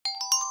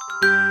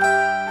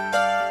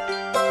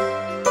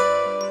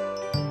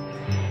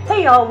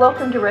Hey y'all,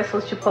 welcome to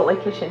Restless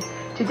Chipotle Kitchen.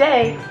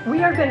 Today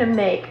we are going to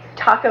make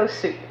taco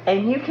soup,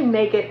 and you can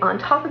make it on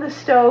top of the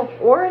stove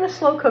or in a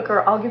slow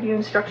cooker. I'll give you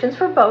instructions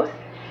for both.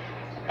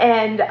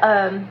 And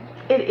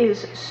it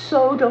is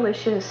so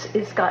delicious.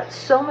 It's got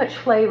so much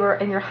flavor,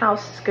 and your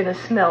house is going to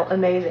smell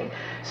amazing.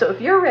 So if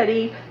you're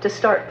ready to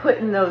start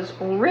putting those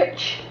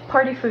rich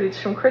party foods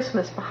from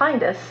Christmas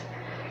behind us,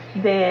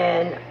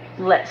 then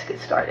let's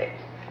get started.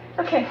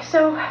 Okay,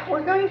 so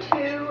we're going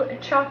to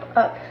chop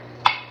up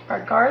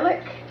our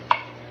garlic.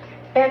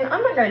 And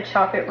I'm not going to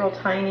chop it real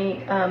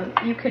tiny.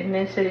 You could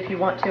mince it if you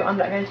want to. I'm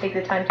not going to take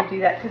the time to do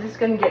that because it's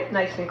going to get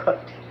nice and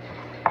cooked.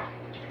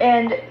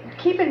 And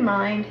keep in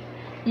mind,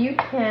 you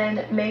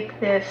can make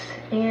this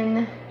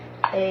in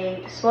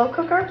a slow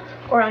cooker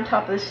or on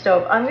top of the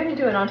stove. I'm going to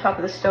do it on top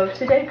of the stove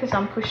today because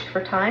I'm pushed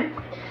for time.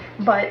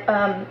 But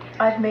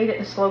I've made it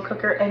in a slow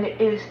cooker and it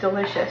is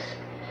delicious.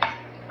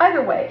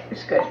 Either way,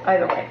 it's good.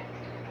 Either way.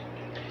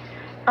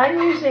 I'm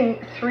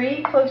using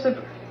 4 cloves of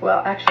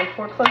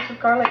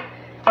garlic.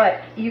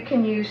 But you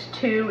can use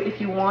 2 if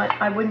you want.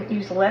 I wouldn't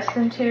use less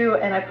than 2,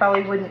 and I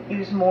probably wouldn't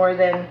use more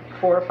than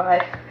 4 or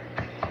 5,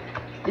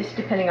 just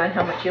depending on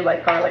how much you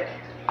like garlic.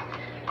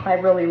 I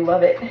really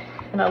love it,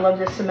 and I love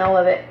the smell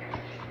of it.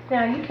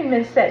 Now you can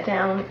mince that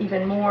down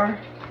even more.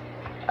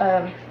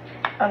 A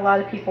lot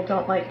of people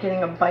don't like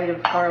getting a bite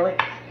of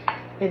garlic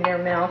in their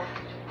mouth,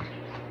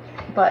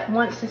 but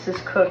once this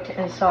is cooked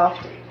and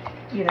soft,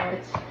 you know,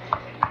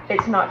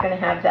 it's not going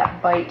to have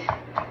that bite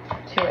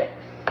to it.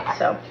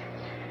 So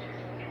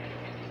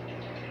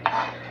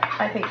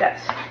I think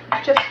that's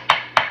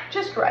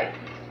just right.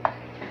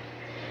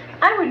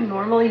 I would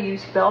normally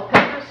use bell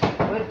peppers.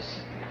 Whoops,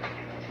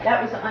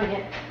 that was an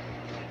onion.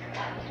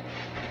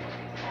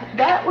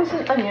 That was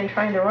an onion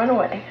trying to run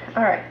away.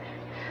 All right.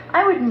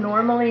 I would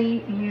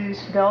normally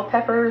use bell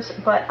peppers,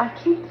 but I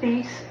keep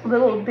these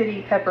little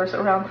bitty peppers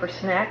around for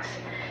snacks,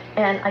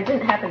 and I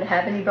didn't happen to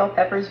have any bell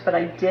peppers, but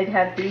I did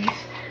have these,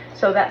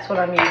 so that's what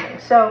I'm using.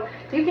 So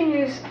you can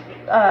use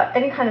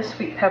any kind of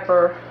sweet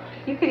pepper.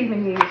 You could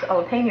even use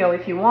jalapeno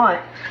if you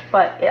want,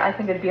 but I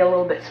think it'd be a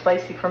little bit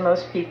spicy for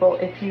most people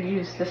if you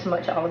use this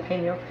much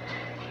jalapeno.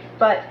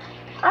 But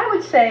I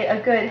would say a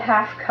good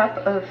 ½ cup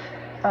of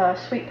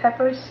sweet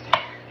peppers,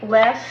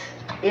 less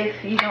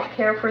if you don't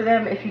care for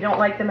them. If you don't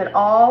like them at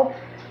all,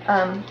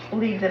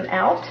 leave them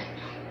out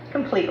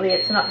completely.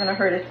 It's not going to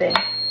hurt a thing.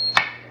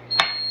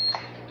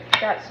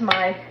 That's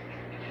my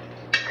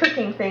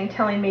cooking thing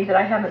telling me that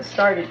I haven't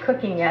started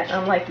cooking yet. And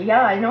I'm like,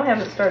 yeah, I know I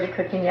haven't started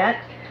cooking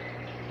yet.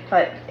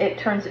 But it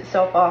turns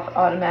itself off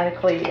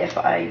automatically if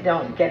I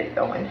don't get it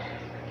going.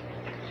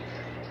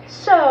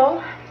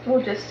 So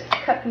we'll just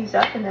cut these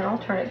up and then I'll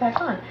turn it back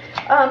on.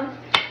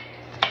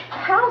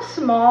 How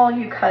small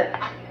you cut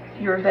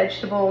your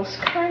vegetables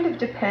kind of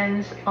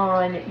depends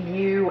on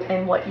you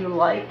and what you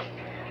like.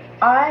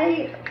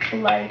 I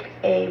like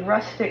a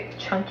rustic,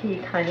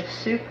 chunky kind of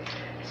soup,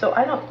 so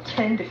I don't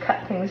tend to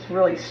cut things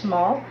really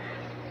small.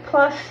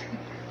 Plus,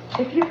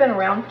 if you've been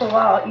around for a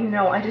while, you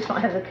know I just don't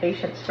have the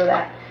patience for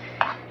that.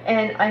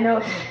 And I know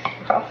it's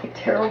probably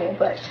terrible,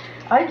 but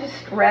I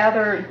just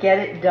rather get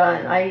it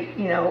done.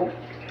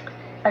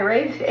 I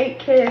raised 8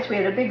 kids. We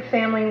had a big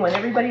family. When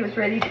everybody was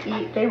ready to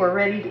eat, they were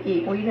ready to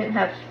eat.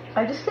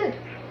 I just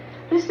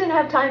didn't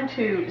have time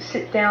to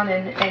sit down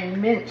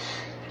and mince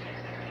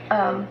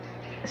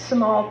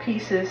small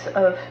pieces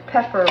of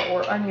pepper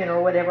or onion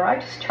or whatever.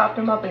 I just chopped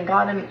them up and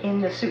got them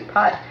in the soup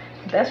pot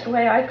the best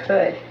way I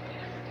could.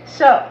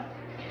 So,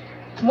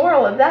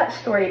 moral of that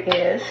story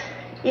is,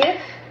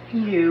 if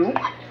you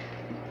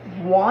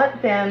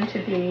want them to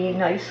be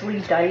nicely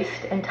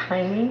diced and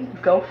tiny,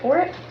 go for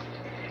it.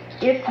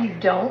 If you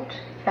don't,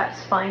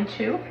 that's fine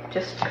too.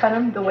 Just cut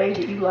them the way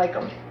that you like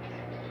them.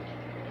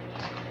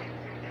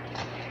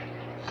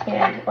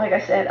 And like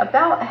I said,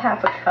 about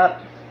 ½ a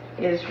cup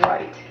is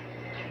right.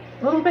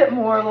 A little bit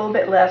more, a little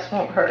bit less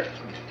won't hurt.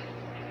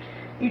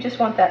 You just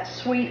want that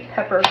sweet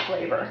pepper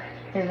flavor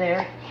in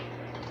there.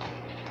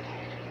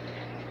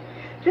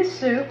 This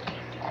soup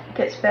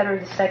gets better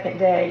the second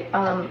day.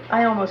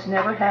 I almost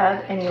never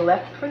have any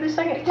left for the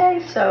second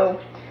day, so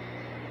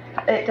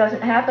it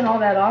doesn't happen all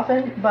that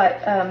often.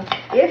 But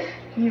if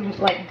you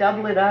like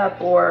double it up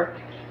or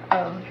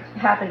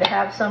happen to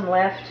have some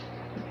left,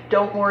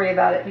 don't worry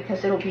about it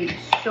because it'll be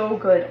so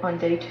good on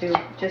day 2.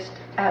 Just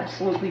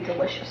absolutely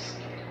delicious.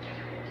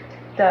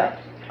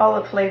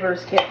 All the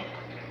flavors get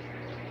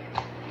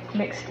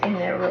mixed in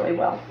there really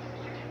well.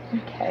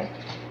 Okay.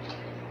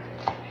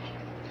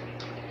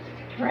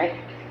 All right.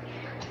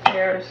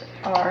 There's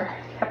our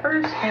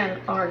peppers and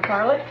our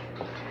garlic.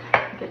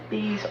 Get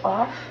these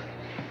off.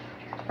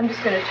 I'm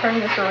just going to turn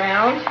this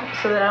around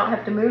so that I don't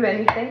have to move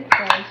anything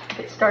and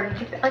get started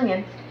with the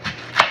onion.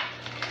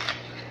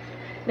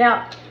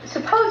 Now,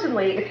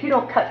 supposedly, if you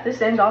don't cut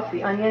this end off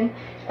the onion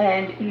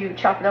and you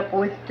chop it up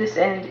with this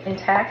end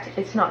intact,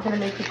 it's not going to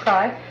make you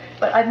cry.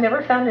 But I've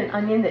never found an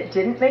onion that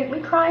didn't make me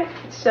cry,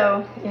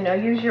 so, you know,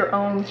 use your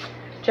own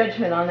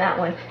judgment on that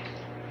one.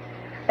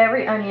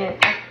 Every onion,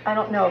 I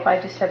don't know if I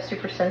just have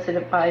super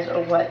sensitive eyes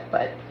or what,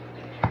 but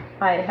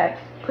I have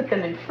put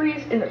them in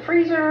the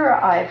freezer.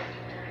 I've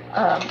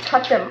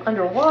cut them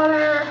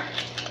underwater.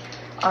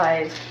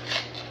 I've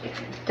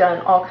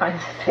done all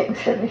kinds of things,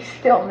 and they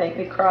still make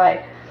me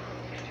cry.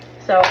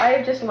 So I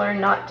have just learned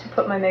not to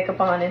put my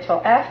makeup on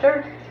until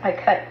after I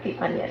cut the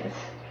onions.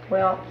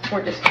 Well,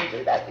 we're just going to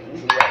do that the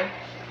easy way,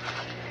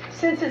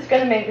 since it's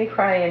going to make me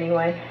cry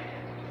anyway.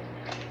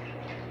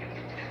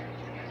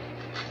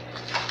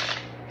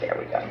 There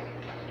we go.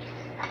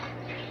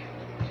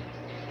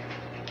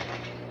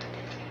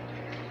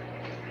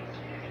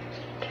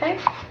 Okay.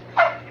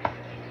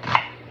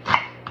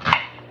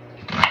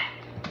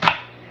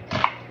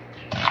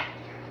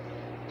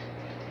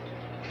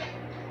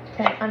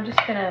 And I'm just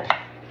going to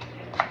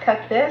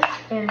cut this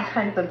in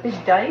kind of a big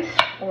dice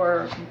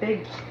or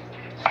big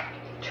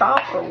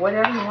chop or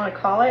whatever you want to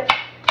call it.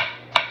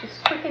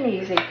 Just quick and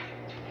easy.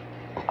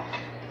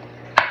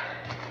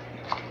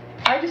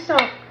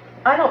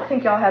 I don't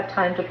think y'all have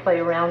time to play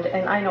around,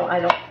 and I know I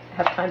don't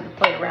have time to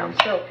play around.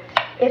 So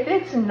if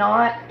it's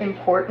not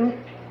important,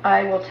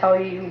 I will tell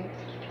you,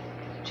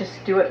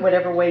 just do it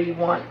whatever way you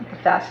want, the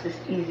fastest,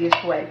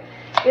 easiest way.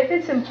 If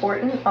it's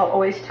important, I'll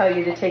always tell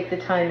you to take the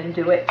time and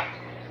do it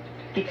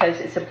because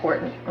it's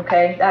important,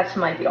 okay? That's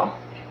my deal.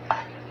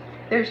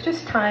 There's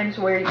just times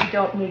where you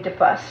don't need to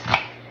fuss,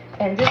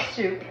 and this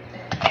soup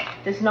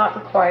does not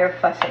require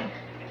fussing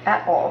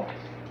at all.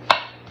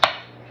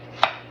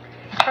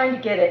 I'm trying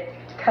to get it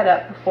cut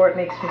up before it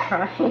makes me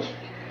cry. It's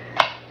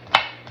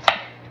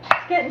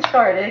getting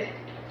started.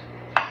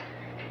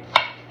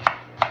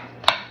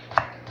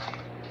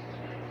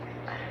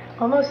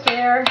 Almost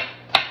there.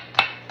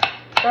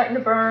 Starting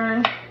to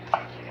burn.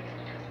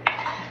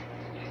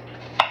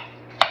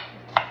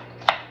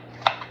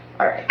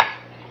 All right.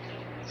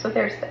 So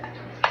there's that.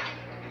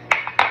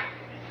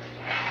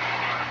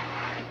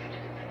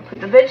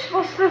 Put the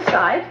vegetables to the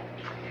side.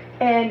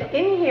 And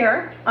in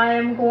here, I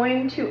am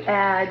going to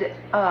add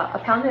a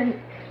pound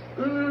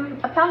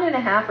and a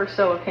half or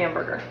so of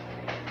hamburger,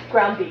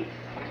 ground beef.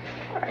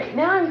 All right,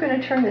 now I'm going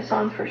to turn this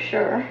on for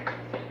sure.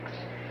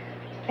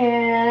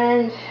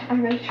 And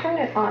I'm going to turn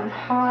it on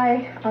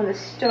high on the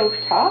stove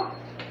top.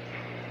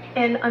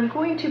 And I'm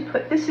going to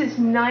put, this is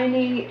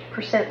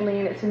 90%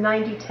 lean, it's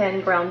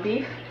 90-10 ground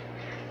beef.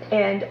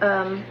 And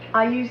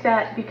I use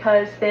that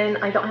because then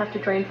I don't have to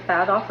drain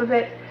fat off of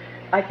it.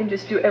 I can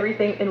just do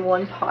everything in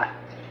one pot.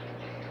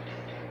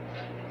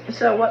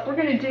 So what we're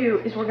going to do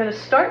is we're going to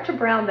start to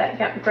brown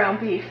that ground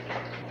beef.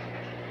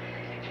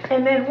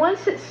 And then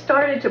once it's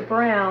started to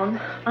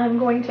brown, I'm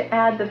going to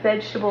add the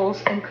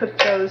vegetables and cook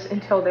those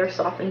until they're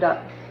softened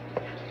up.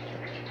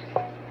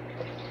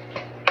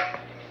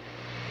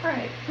 All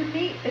right, the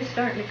meat is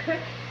starting to cook,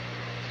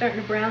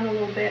 starting to brown a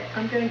little bit.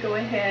 I'm going to go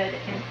ahead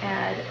and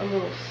add a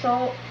little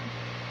salt,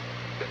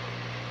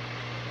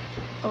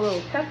 a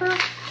little pepper.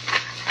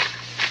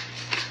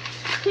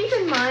 Keep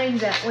in mind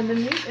that when the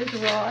meat is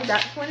raw,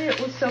 that's when it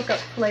will soak up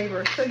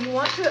flavor. So you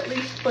want to at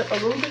least put a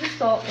little bit of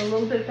salt, a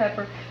little bit of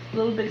pepper, a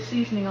little bit of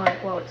seasoning on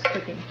it while it's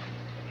cooking.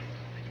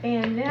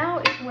 And now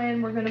is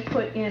when we're going to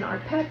put in our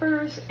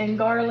peppers and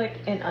garlic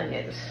and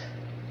onions.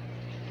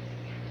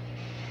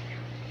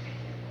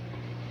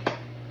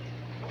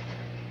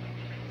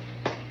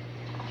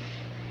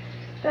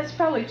 That's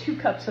probably 2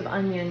 cups of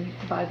onion,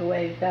 by the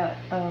way. That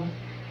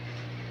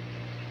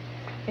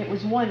it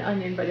was 1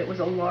 onion, but it was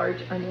a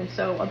large onion,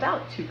 so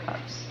about 2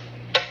 cups.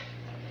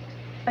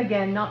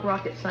 Again, not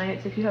rocket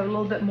science. If you have a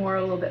little bit more,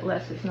 a little bit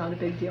less, it's not a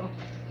big deal.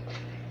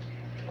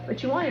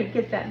 But you want to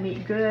get that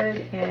meat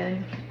good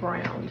and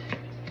browned.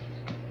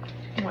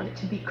 You want it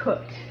to be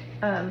cooked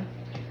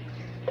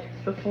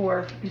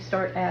before you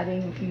start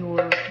adding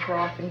your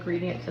broth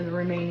ingredients and the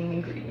remaining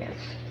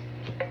ingredients.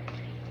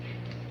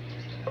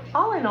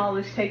 All in all,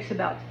 this takes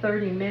about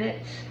 30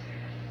 minutes.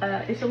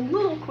 It's a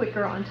little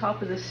quicker on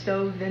top of the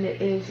stove than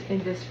it is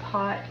in this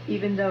pot,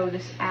 even though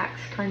this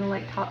acts kind of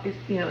like top,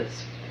 you know,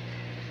 it's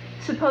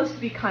supposed to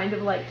be kind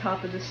of like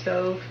top of the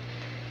stove.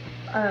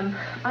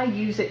 I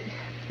use it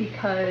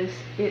because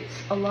it's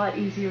a lot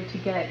easier to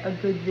get a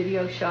good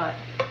video shot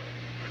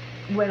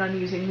when I'm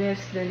using this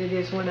than it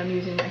is when I'm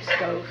using my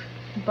stove.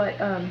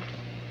 But on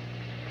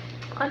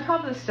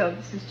top of the stove,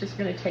 this is just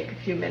going to take a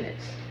few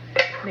minutes,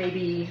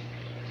 maybe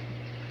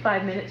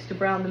 5 minutes to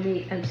brown the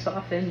meat and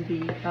soften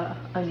the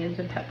onions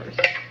and peppers.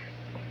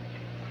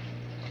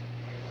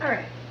 All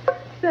right,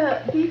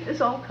 the beef is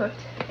all cooked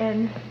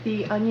and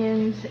the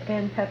onions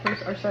and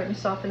peppers are starting to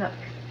soften up.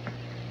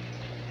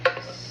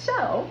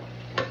 So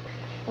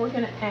we're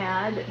going to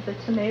add the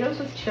tomatoes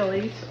with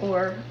chilies,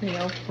 or, you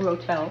know,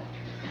 Rotel.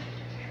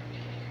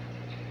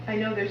 I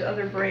know there's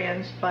other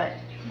brands, but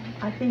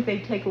I think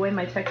they'd take away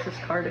my Texas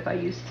card if I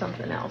used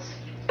something else.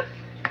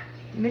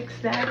 Mix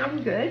that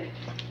in good.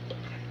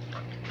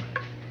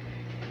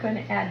 Going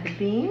to add the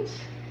beans,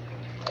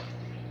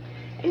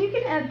 and you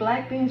can add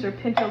black beans or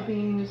pinto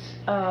beans,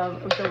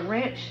 the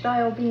ranch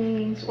style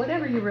beans,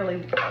 whatever you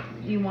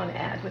want to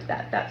add with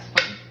that, that's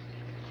fine.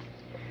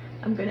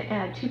 I'm going to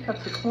add 2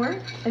 cups of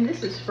corn, and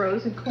this is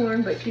frozen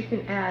corn, but you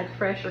can add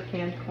fresh or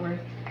canned corn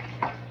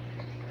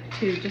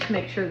to just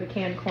make sure the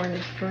canned corn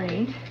is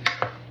drained.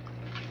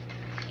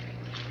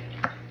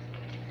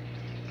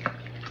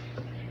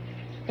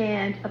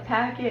 And a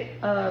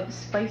packet of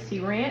spicy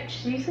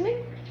ranch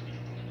seasoning,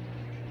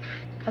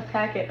 a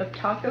packet of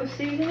taco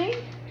seasoning,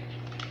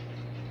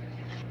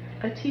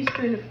 a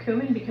teaspoon of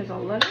cumin because I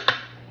love it.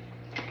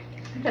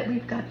 That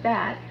we've got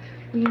that,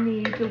 we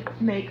need to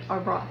make our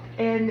broth.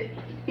 And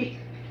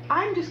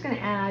I'm just going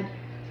to add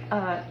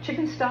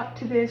chicken stock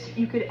to this.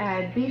 You could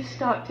add beef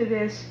stock to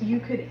this. You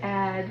could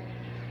add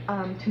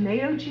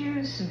tomato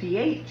juice,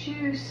 V8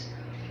 juice,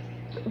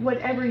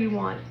 whatever you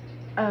want.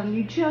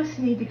 You just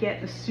need to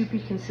get the soupy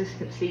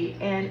consistency.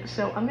 And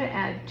so I'm going to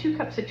add 2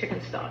 cups of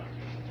chicken stock.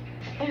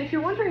 And if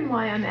you're wondering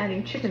why I'm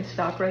adding chicken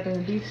stock rather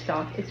than beef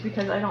stock, it's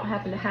because I don't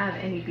happen to have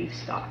any beef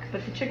stock,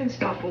 but the chicken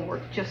stock will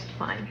work just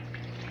fine.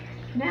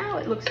 Now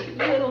it looks a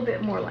little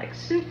bit more like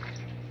soup.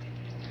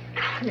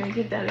 I'm going to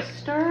give that a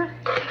stir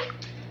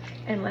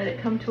and let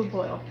it come to a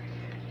boil.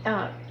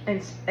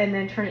 And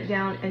then turn it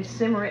down and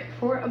simmer it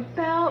for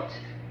about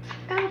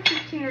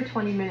 15 or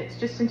 20 minutes,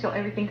 just until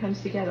everything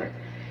comes together.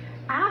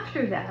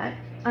 After that,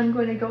 I'm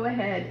going to go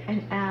ahead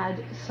and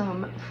add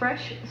some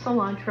fresh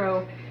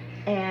cilantro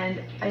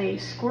and a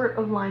squirt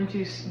of lime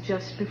juice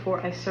just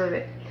before I serve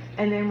it.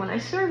 And then when I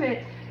serve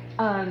it,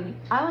 I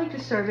like to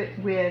serve it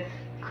with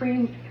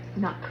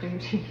not cream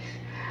cheese,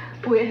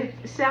 with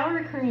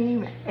sour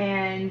cream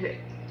and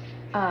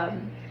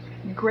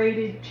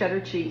grated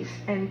cheddar cheese.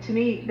 And to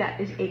me, that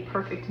is a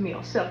perfect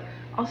meal. So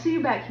I'll see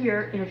you back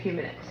here in a few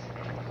minutes.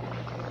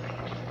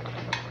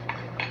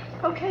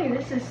 Okay,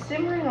 this is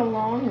simmering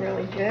along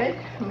really good.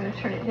 I'm going to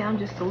turn it down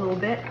just a little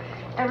bit.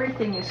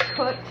 Everything is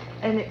cooked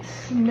and it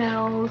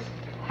smells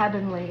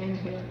heavenly in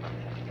here.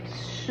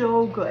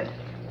 So good.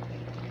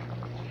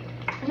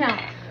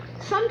 Now,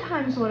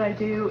 sometimes what I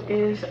do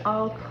is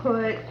I'll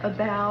put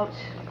about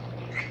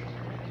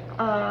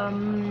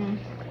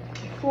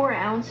 4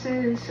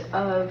 ounces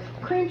of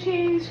cream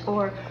cheese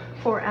or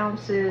 4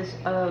 ounces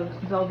of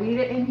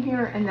Velveeta in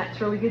here, and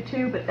that's really good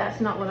too, but that's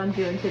not what I'm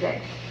doing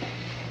today.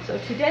 So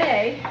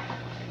today,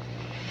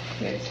 I'm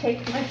going to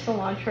take my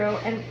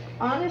cilantro, and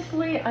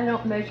honestly, I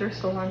don't measure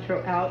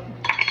cilantro out.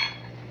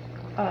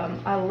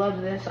 I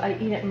love this. I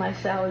eat it in my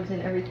salads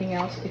and everything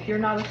else. If you're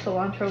not a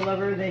cilantro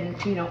lover, then,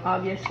 you know,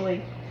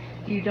 obviously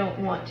you don't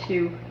want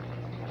to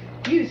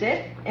use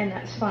it, and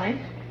that's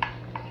fine.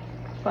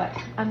 But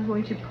I'm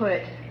going to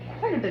put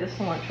quite a bit of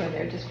cilantro in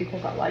there just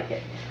because I like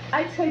it.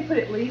 I'd say put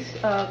at least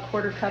a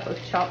 1/4 cup of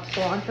chopped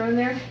cilantro in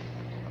there.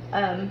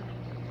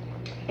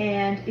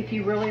 And if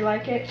you really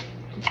like it,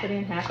 put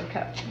in 1/2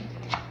 cup.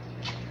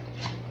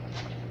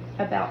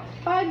 About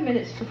 5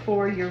 minutes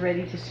before you're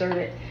ready to serve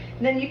it.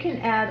 And then you can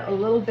add a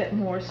little bit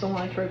more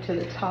cilantro to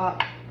the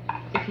top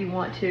if you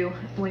want to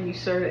when you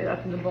serve it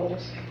up in the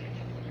bowls.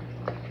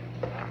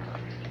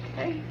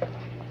 Okay.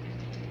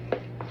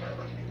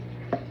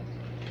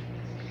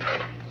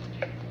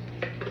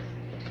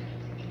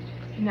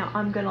 Now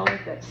I'm gonna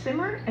let that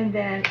simmer, and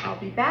then I'll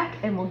be back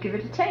and we'll give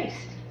it a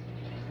taste.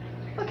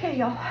 Okay,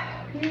 y'all,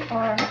 we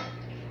are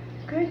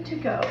good to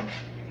go.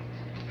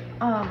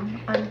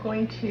 I'm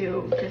going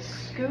to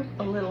just scoop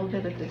a little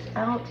bit of this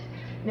out.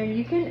 Now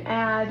you can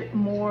add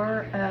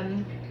more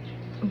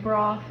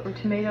broth or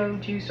tomato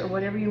juice or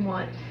whatever you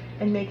want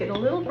and make it a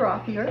little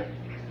brothier,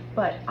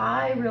 but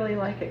I really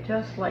like it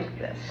just like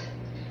this,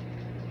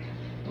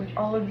 with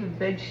all of the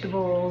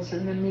vegetables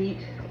and the meat.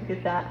 Look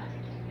at that.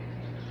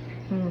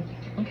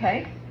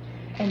 Okay,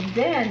 and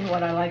then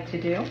what I like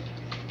to do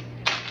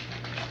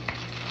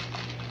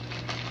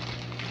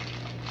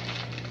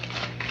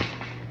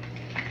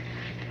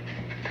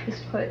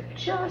is put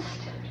just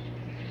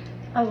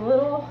a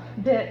little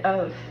bit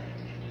of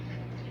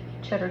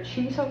cheddar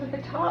cheese over the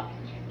top,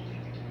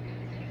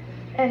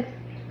 and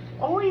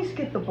always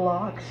get the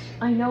blocks.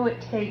 I know it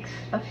takes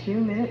a few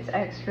minutes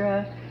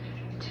extra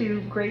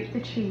to grate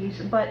the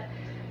cheese, but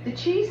the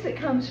cheese that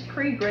comes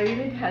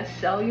pre-grated has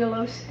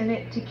cellulose in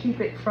it to keep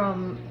it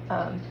from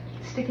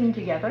sticking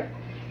together,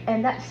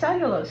 and that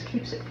cellulose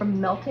keeps it from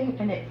melting,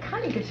 and it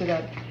kind of gives it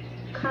a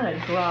kind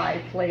of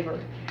dry flavor.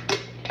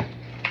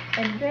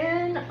 And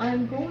then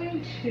I'm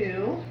going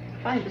to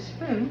find a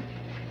spoon.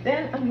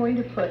 Then I'm going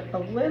to put a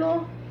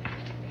little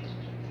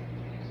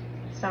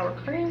sour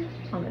cream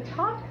on the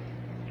top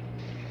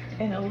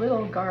and a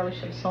little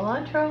garnish of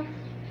cilantro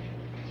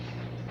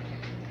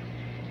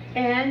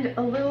and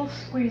a little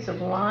squeeze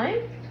of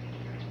lime.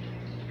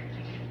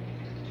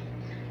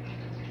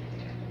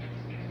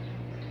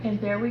 And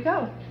there we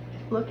go.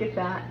 Look at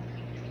that.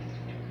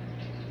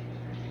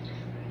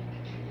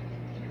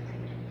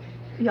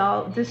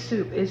 Y'all, this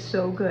soup is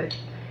so good.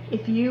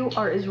 If you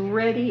are as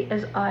ready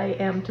as I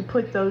am to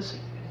put those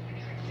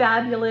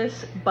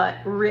fabulous but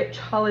rich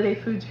holiday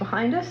foods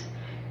behind us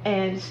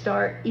and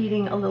start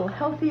eating a little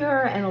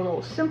healthier and a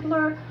little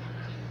simpler,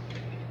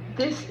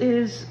 this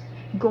is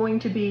going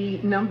to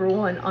be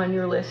 #1 on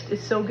your list.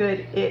 It's so good.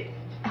 It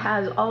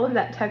has all of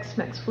that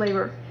Tex-Mex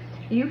flavor,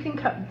 You can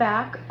cut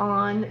back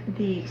on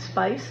the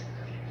spice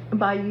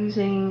by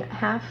using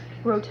half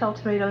Rotel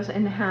tomatoes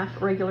and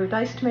half regular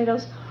diced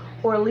tomatoes,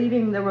 or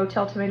leaving the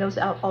Rotel tomatoes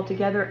out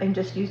altogether and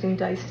just using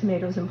diced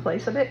tomatoes in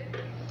place of it.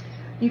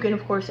 You can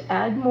of course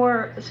add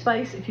more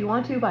spice if you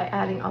want to by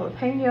adding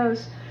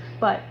jalapenos,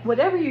 but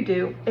whatever you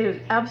do, it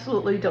is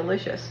absolutely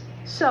delicious.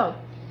 So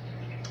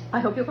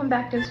I hope you'll come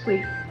back next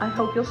week. I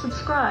hope you'll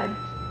subscribe.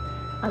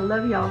 I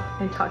love y'all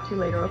and talk to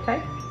you later,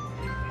 okay?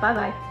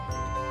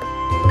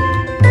 Bye-bye.